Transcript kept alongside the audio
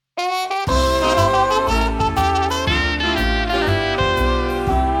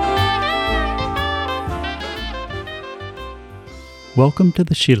Welcome to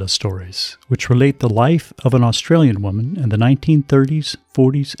the Sheila Stories, which relate the life of an Australian woman in the 1930s,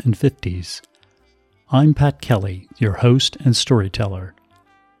 40s, and 50s. I'm Pat Kelly, your host and storyteller.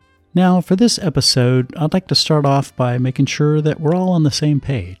 Now, for this episode, I'd like to start off by making sure that we're all on the same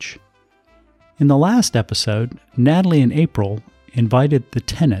page. In the last episode, Natalie and April invited the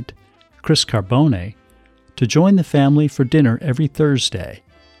tenant, Chris Carbone, to join the family for dinner every Thursday,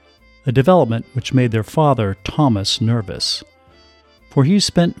 a development which made their father, Thomas, nervous, for he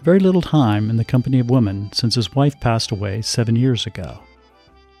spent very little time in the company of women since his wife passed away 7 years ago.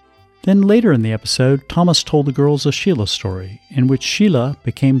 Then later in the episode, Thomas told the girls a Sheila story in which Sheila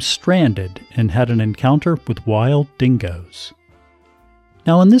became stranded and had an encounter with wild dingoes.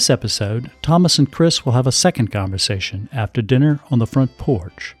 Now in this episode, Thomas and Chris will have a second conversation after dinner on the front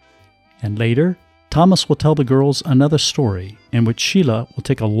porch. And later, Thomas will tell the girls another story in which Sheila will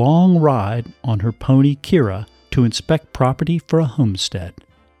take a long ride on her pony Kira to inspect property for a homestead.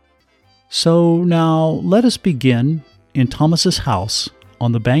 So now let us begin in Thomas's house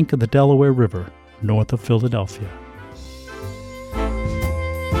on the bank of the Delaware River, north of Philadelphia.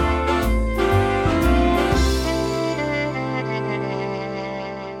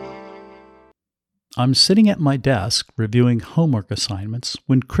 I'm sitting at my desk reviewing homework assignments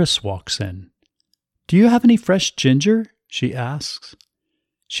when Chris walks in. "Do you have any fresh ginger?" she asks.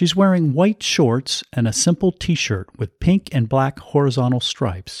 She's wearing white shorts and a simple t-shirt with pink and black horizontal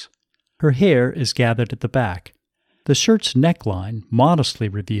stripes. Her hair is gathered at the back. The shirt's neckline modestly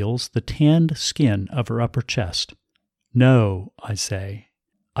reveals the tanned skin of her upper chest. "No," I say.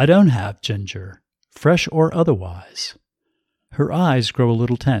 "I don't have ginger, fresh or otherwise." Her eyes grow a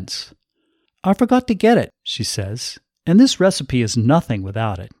little tense. "I forgot to get it," she says, "and this recipe is nothing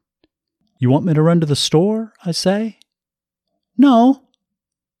without it." "You want me to run to the store?" I say. "No.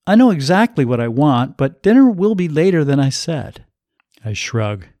 I know exactly what I want, but dinner will be later than I said." I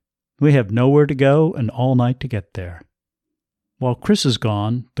shrug. We have nowhere to go and all night to get there. While Chris is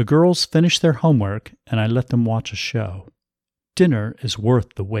gone, the girls finish their homework and I let them watch a show. Dinner is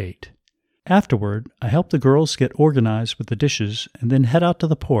worth the wait. Afterward, I help the girls get organized with the dishes and then head out to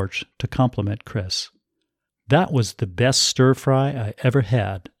the porch to compliment Chris. "That was the best stir-fry I ever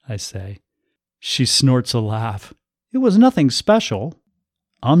had," I say. She snorts a laugh. "It was nothing special."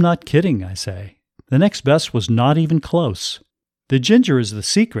 "I'm not kidding," I say. "The next best was not even close." "The ginger is the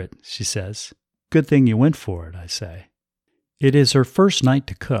secret," she says. "Good thing you went for it," I say. It is her first night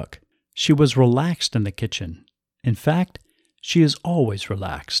to cook. She was relaxed in the kitchen. In fact, she is always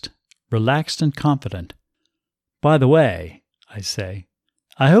relaxed and confident. "By the way," I say,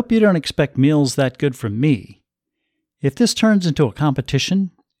 "I hope you don't expect meals that good from me. If this turns into a competition,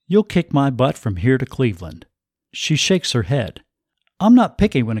 you'll kick my butt from here to Cleveland." She shakes her head. "I'm not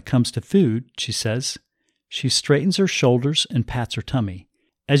picky when it comes to food," she says. She straightens her shoulders and pats her tummy.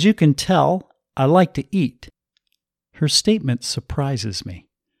 "As you can tell, I like to eat." Her statement surprises me.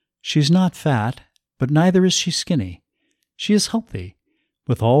 She's not fat, but neither is she skinny. She is healthy,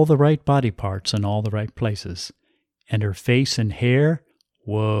 with all the right body parts in all the right places. And her face and hair,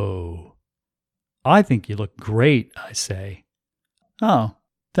 whoa. "I think you look great," I say. "Oh,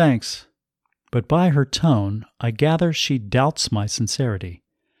 thanks." But by her tone, I gather she doubts my sincerity.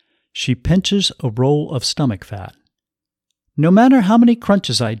 She pinches a roll of stomach fat. "No matter how many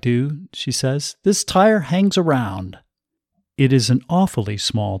crunches I do," she says, "this tire hangs around." It is an awfully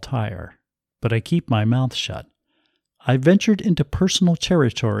small tire, but I keep my mouth shut. I ventured into personal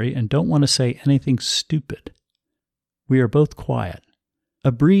territory and don't want to say anything stupid. We are both quiet.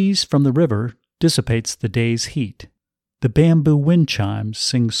 A breeze from the river dissipates the day's heat. The bamboo wind chimes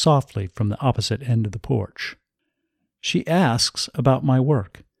sing softly from the opposite end of the porch. She asks about my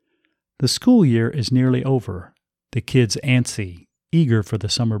work. The school year is nearly over. The kids antsy, eager for the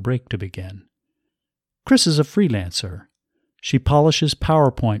summer break to begin. Chris is a freelancer. She polishes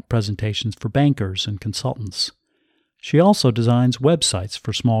PowerPoint presentations for bankers and consultants. She also designs websites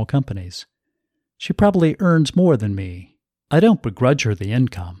for small companies. She probably earns more than me. I don't begrudge her the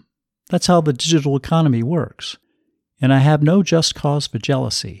income. That's how the digital economy works. And I have no just cause for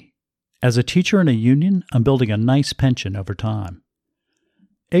jealousy. As a teacher in a union, I'm building a nice pension over time.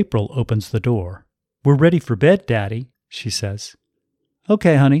 April opens the door. "We're ready for bed, Daddy," she says.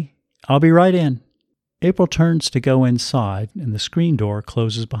 "Okay, honey. I'll be right in." April turns to go inside, and the screen door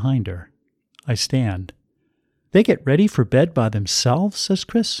closes behind her. I stand. "They get ready for bed by themselves," says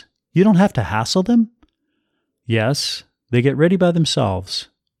Chris. "You don't have to hassle them?" "Yes, they get ready by themselves.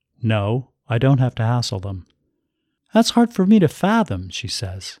 No, I don't have to hassle them." "That's hard for me to fathom," she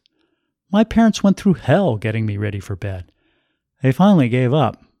says. "My parents went through hell getting me ready for bed. They finally gave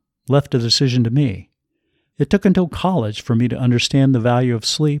up, left the decision to me. It took until college for me to understand the value of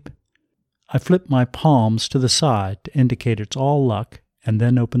sleep. I flipped my palms to the side to indicate it's all luck and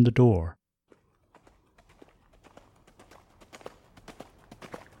then opened the door.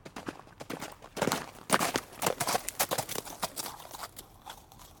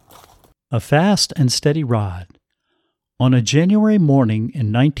 A fast and steady ride. On a January morning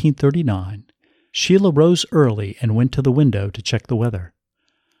in 1939, Sheila rose early and went to the window to check the weather.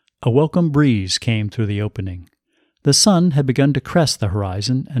 A welcome breeze came through the opening. The sun had begun to crest the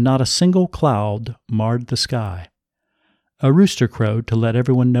horizon, and not a single cloud marred the sky. A rooster crowed to let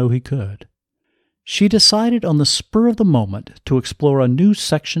everyone know he could. She decided on the spur of the moment to explore a new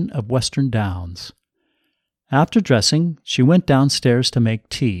section of Western Downs. After dressing, she went downstairs to make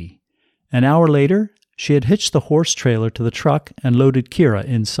tea. An hour later, she had hitched the horse trailer to the truck and loaded Kira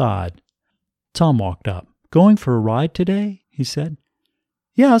inside. Tom walked up. "Going for a ride today?" he said.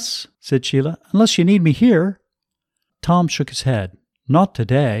 "Yes," said Sheila, "unless you need me here." Tom shook his head. "Not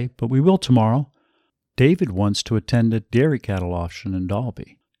today, but we will tomorrow. David wants to attend a dairy cattle auction in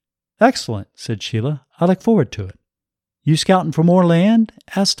Dalby." "Excellent," said Sheila. "I look forward to it." "You scouting for more land?"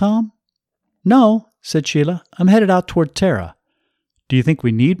 asked Tom. "No," said Sheila. "I'm headed out toward Tara." "Do you think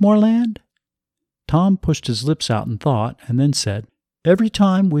we need more land?" Tom pushed his lips out in thought and then said, "Every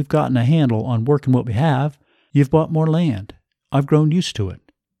time we've gotten a handle on working what we have, you've bought more land. I've grown used to it."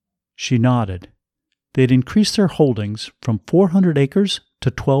 She nodded. They'd increased their holdings from 400 acres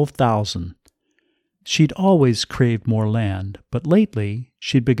to 12,000. She'd always craved more land, but lately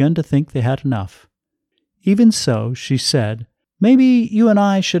she'd begun to think they had enough. Even so, she said, "Maybe you and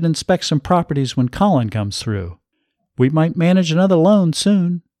I should inspect some properties when Colin comes through. We might manage another loan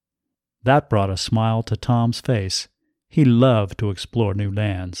soon." That brought a smile to Tom's face. He loved to explore new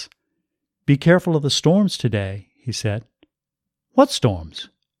lands. "Be careful of the storms today," he said. "What storms?"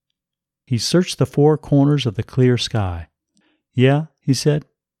 He searched the four corners of the clear sky. "Yeah," he said,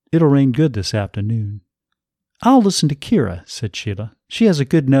 "it'll rain good this afternoon." "I'll listen to Kira," said Sheila. "She has a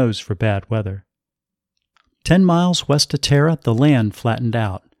good nose for bad weather." 10 miles west of Tara, the land flattened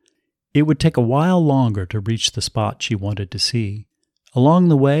out. It would take a while longer to reach the spot she wanted to see. Along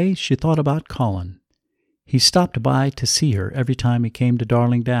the way, she thought about Colin. He stopped by to see her every time he came to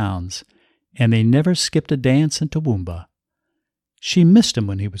Darling Downs, and they never skipped a dance in Toowoomba. She missed him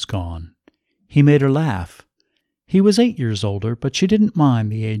when he was gone. He made her laugh. He was 8 years older, but she didn't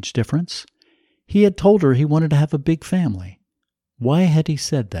mind the age difference. He had told her he wanted to have a big family. Why had he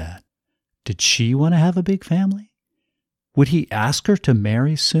said that? Did she want to have a big family? Would he ask her to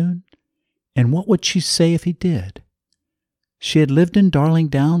marry soon? And what would she say if he did? She had lived in Darling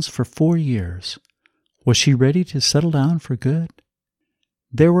Downs for 4 years. Was she ready to settle down for good?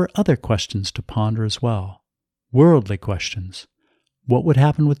 There were other questions to ponder as well. Worldly questions. What would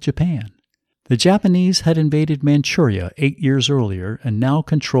happen with Japan? The Japanese had invaded Manchuria 8 years earlier and now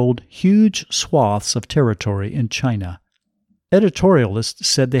controlled huge swaths of territory in China. Editorialists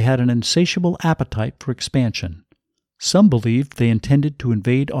said they had an insatiable appetite for expansion. Some believed they intended to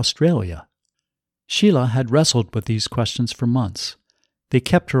invade Australia. Sheila had wrestled with these questions for months. They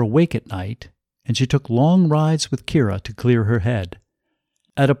kept her awake at night, and she took long rides with Kira to clear her head.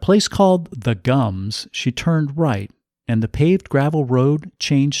 At a place called The Gums, she turned right, and the paved gravel road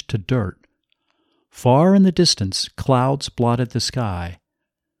changed to dirt. Far in the distance, clouds blotted the sky.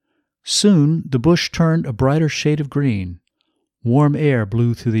 Soon the bush turned a brighter shade of green. Warm air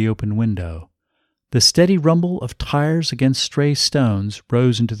blew through the open window. The steady rumble of tires against stray stones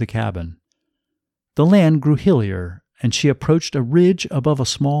rose into the cabin. The land grew hillier, and she approached a ridge above a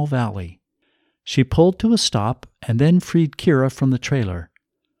small valley. She pulled to a stop and then freed Kira from the trailer.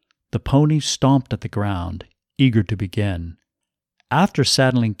 The pony stomped at the ground, eager to begin. After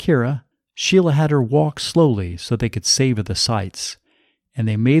saddling Kira, Sheila had her walk slowly so they could savor the sights, and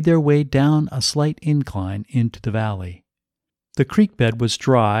they made their way down a slight incline into the valley. The creek bed was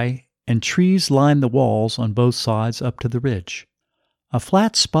dry, and trees lined the walls on both sides up to the ridge. A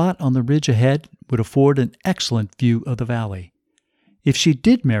flat spot on the ridge ahead would afford an excellent view of the valley. If she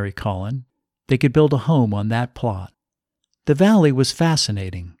did marry Colin, they could build a home on that plot. The valley was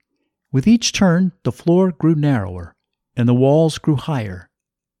fascinating. With each turn, the floor grew narrower, and the walls grew higher.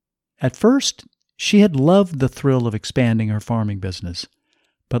 At first, she had loved the thrill of expanding her farming business,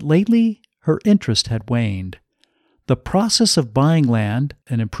 but lately her interest had waned. The process of buying land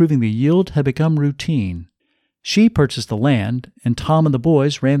and improving the yield had become routine. She purchased the land, and Tom and the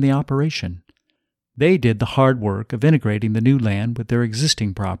boys ran the operation. They did the hard work of integrating the new land with their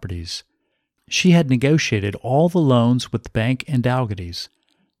existing properties. She had negotiated all the loans with the bank and Dalgety's,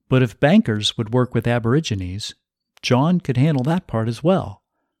 but if bankers would work with Aborigines, John could handle that part as well.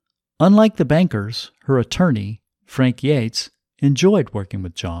 Unlike the bankers, her attorney, Frank Yates, enjoyed working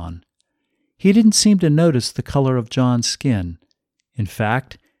with John. He didn't seem to notice the color of John's skin. In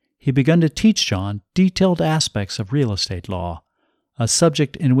fact, he began to teach John detailed aspects of real estate law, a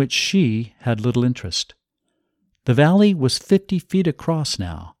subject in which she had little interest. The valley was 50 feet across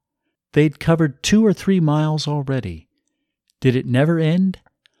now. They'd covered 2 or 3 miles already. Did it never end?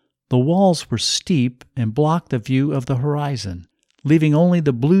 The walls were steep and blocked the view of the horizon, leaving only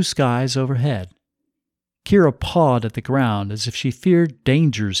the blue skies overhead. Kira pawed at the ground as if she feared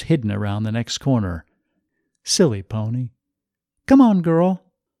dangers hidden around the next corner. Silly pony. Come on, girl.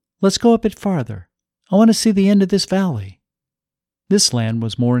 Let's go a bit farther. I want to see the end of this valley. This land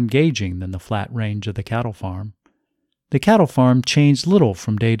was more engaging than the flat range of the cattle farm. The cattle farm changed little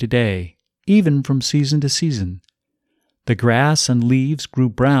from day to day, even from season to season. The grass and leaves grew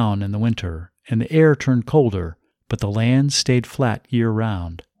brown in the winter, and the air turned colder, but the land stayed flat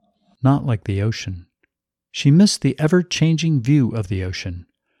year-round. Not like the ocean. She missed the ever-changing view of the ocean.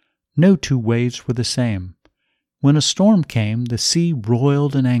 No 2 waves were the same. When a storm came, the sea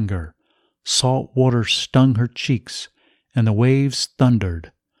roiled in anger. Salt water stung her cheeks, and the waves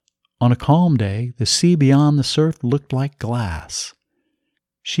thundered. On a calm day, the sea beyond the surf looked like glass.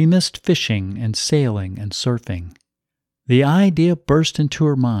 She missed fishing and sailing and surfing. The idea burst into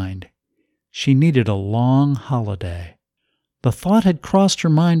her mind. She needed a long holiday. The thought had crossed her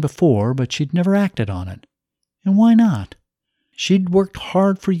mind before, but she'd never acted on it. And why not? She'd worked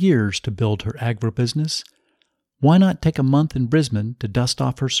hard for years to build her agribusiness. Why not take a month in Brisbane to dust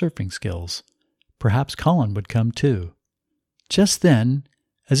off her surfing skills? Perhaps Colin would come too. Just then,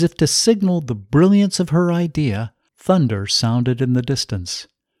 as if to signal the brilliance of her idea, thunder sounded in the distance.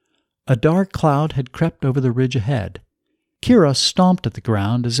 A dark cloud had crept over the ridge ahead. Kira stomped at the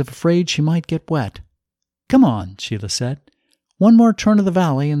ground as if afraid she might get wet. Come on, Sheila said. 1 more turn of the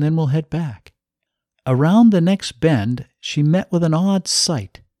valley and then we'll head back. Around the next bend, she met with an odd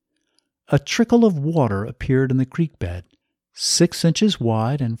sight. A trickle of water appeared in the creek bed, 6 inches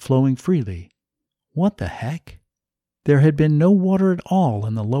wide and flowing freely. What the heck? There had been no water at all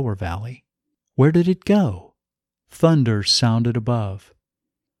in the lower valley. Where did it go? Thunder sounded above.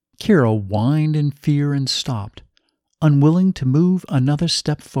 Kira whined in fear and stopped, unwilling to move another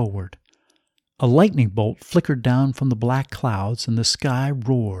step forward. A lightning bolt flickered down from the black clouds and the sky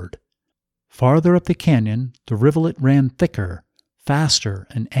roared. Farther up the canyon, the rivulet ran thicker, faster,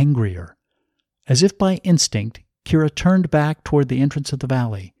 and angrier. As if by instinct, Kira turned back toward the entrance of the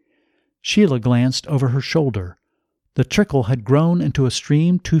valley. Sheila glanced over her shoulder. The trickle had grown into a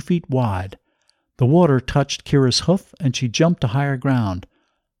stream 2 feet wide. The water touched Kira's hoof, and she jumped to higher ground.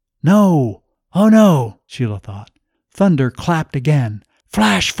 No! Oh no! Sheila thought. Thunder clapped again.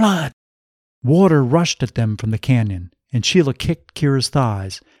 Flash flood! Water rushed at them from the canyon, and Sheila kicked Kira's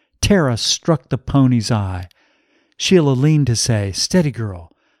thighs. Terror struck the pony's eye. Sheila leaned to say, Steady,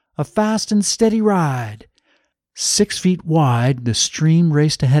 girl. A fast and steady ride. 6 feet wide, the stream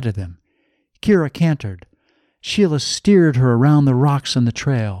raced ahead of them. Kira cantered. Sheila steered her around the rocks on the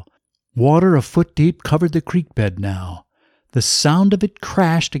trail. Water a foot deep covered the creek bed now. The sound of it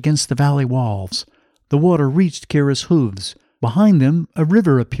crashed against the valley walls. The water reached Kira's hooves. Behind them, a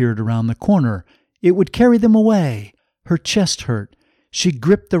river appeared around the corner. It would carry them away. Her chest hurt. She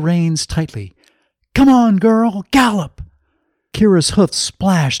gripped the reins tightly. Come on, girl, gallop! Kira's hoofs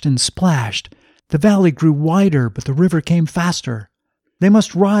splashed and splashed. The valley grew wider, but the river came faster. They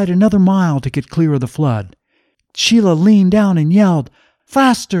must ride another mile to get clear of the flood. Sheila leaned down and yelled,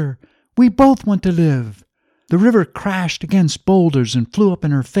 Faster! We both want to live! The river crashed against boulders and flew up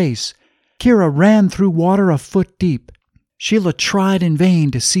in her face. Kira ran through water a foot deep. Sheila tried in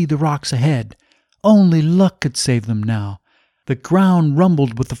vain to see the rocks ahead. Only luck could save them now. The ground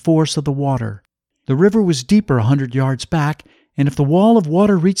rumbled with the force of the water. The river was deeper 100 yards back, and if the wall of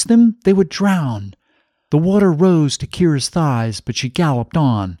water reached them, they would drown. The water rose to Kira's thighs, but she galloped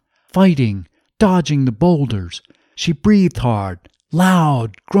on, fighting, dodging the boulders. She breathed hard,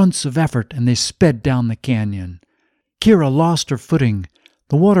 loud grunts of effort, and they sped down the canyon. Kira lost her footing.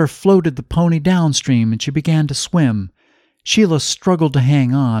 The water floated the pony downstream, and she began to swim. Sheila struggled to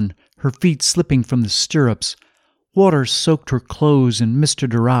hang on, her feet slipping from the stirrups. Water soaked her clothes and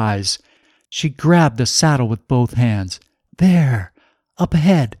misted her eyes. She grabbed the saddle with both hands. There! Up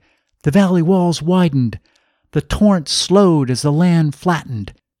ahead! The valley walls widened. The torrent slowed as the land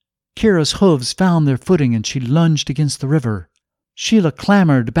flattened. Kira's hooves found their footing and she lunged against the river. Sheila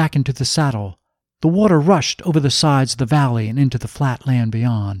clambered back into the saddle. The water rushed over the sides of the valley and into the flat land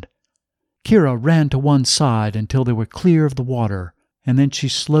beyond. Kira ran to one side until they were clear of the water, and then she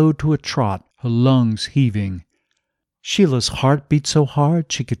slowed to a trot, her lungs heaving. Sheila's heart beat so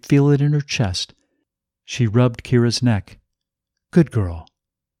hard she could feel it in her chest. She rubbed Kira's neck. Good girl.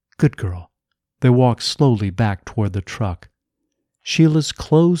 Good girl. They walked slowly back toward the truck. Sheila's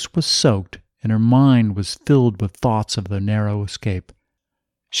clothes were soaked, and her mind was filled with thoughts of their narrow escape.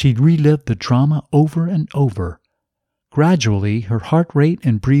 She relived the drama over and over. Gradually, her heart rate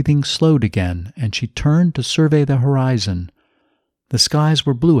and breathing slowed again, and she turned to survey the horizon. The skies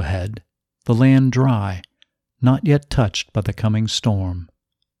were blue ahead, the land dry, not yet touched by the coming storm.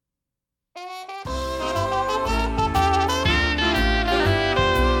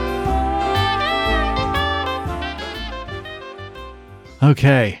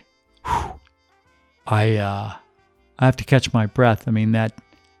 Okay. Whew. I have to catch my breath. I mean, that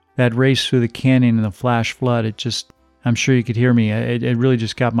race through the canyon and the flash flood, I'm sure you could hear me. It really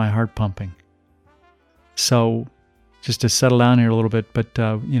just got my heart pumping. So, just to settle down here a little bit, but,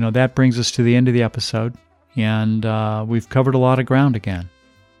 that brings us to the end of the episode, and we've covered a lot of ground again.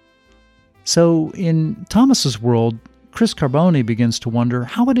 So, in Thomas's world, Chris Carbone begins to wonder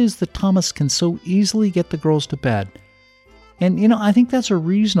how it is that Thomas can so easily get the girls to bed. And, I think that's a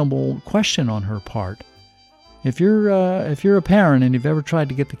reasonable question on her part. If you're a parent and you've ever tried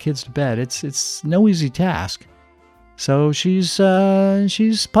to get the kids to bed, it's no easy task. So she's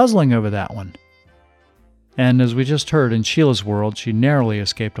puzzling over that one. And as we just heard, in Sheila's world, she narrowly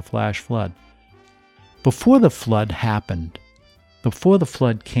escaped a flash flood. Before the flood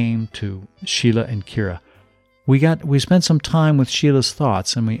came to Sheila and Kira, we spent some time with Sheila's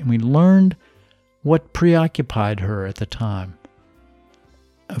thoughts, and we learned what preoccupied her at the time.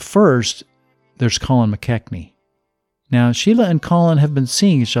 First, there's Colin McKechnie. Now, Sheila and Colin have been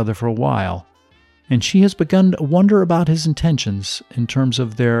seeing each other for a while, and she has begun to wonder about his intentions in terms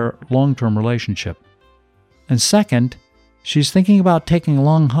of their long-term relationship. And second, she's thinking about taking a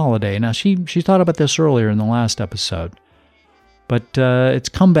long holiday. Now, she thought about this earlier in the last episode, but it's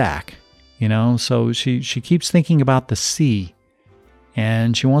come back, so she keeps thinking about the sea,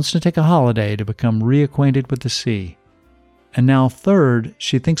 and she wants to take a holiday to become reacquainted with the sea. And now third,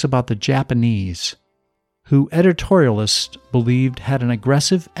 she thinks about the Japanese, who editorialists believed had an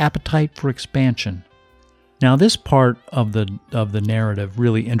aggressive appetite for expansion. Now, this part of the narrative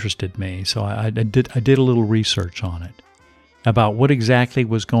really interested me, so I did a little research on it about what exactly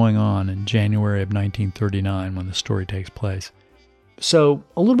was going on in January of 1939 when the story takes place. So,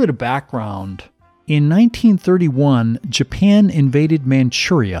 a little bit of background. In 1931, Japan invaded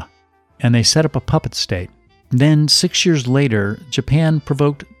Manchuria, and they set up a puppet state. Then, 6 years later, Japan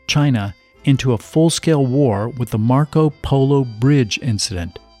provoked China into a full-scale war with the Marco Polo Bridge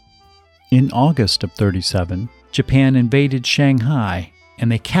incident. In August of 1937, Japan invaded Shanghai,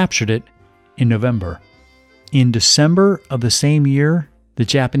 and they captured it in November. In December of the same year, the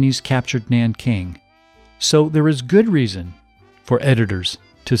Japanese captured Nanking. So there is good reason for editors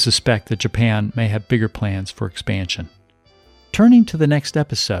to suspect that Japan may have bigger plans for expansion. Turning to the next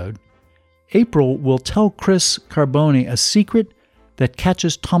episode, April will tell Chris Carbone a secret that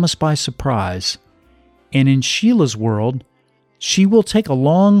catches Thomas by surprise. And in Sheila's world, she will take a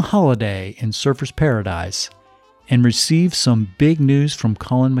long holiday in Surfer's Paradise and receive some big news from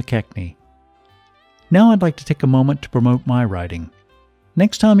Colin McKechnie. Now I'd like to take a moment to promote my writing.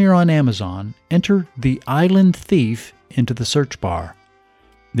 Next time you're on Amazon, enter The Island Thief into the search bar.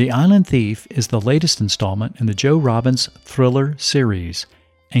 The Island Thief is the latest installment in the Joe Robbins thriller series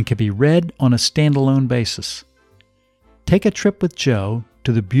and can be read on a standalone basis. Take a trip with Joe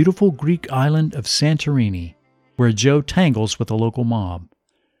to the beautiful Greek island of Santorini, where Joe tangles with a local mob.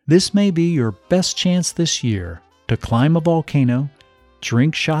 This may be your best chance this year to climb a volcano,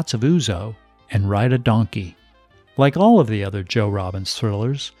 drink shots of ouzo, and ride a donkey. Like all of the other Joe Robbins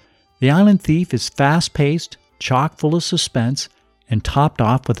thrillers, The Island Thief is fast-paced, chock full of suspense, and topped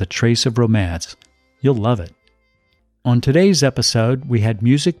off with a trace of romance. You'll love it. On today's episode, we had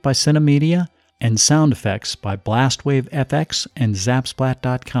music by Cinemedia and sound effects by Blastwave FX and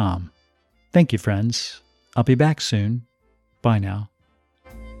Zapsplat.com. Thank you, friends. I'll be back soon. Bye now.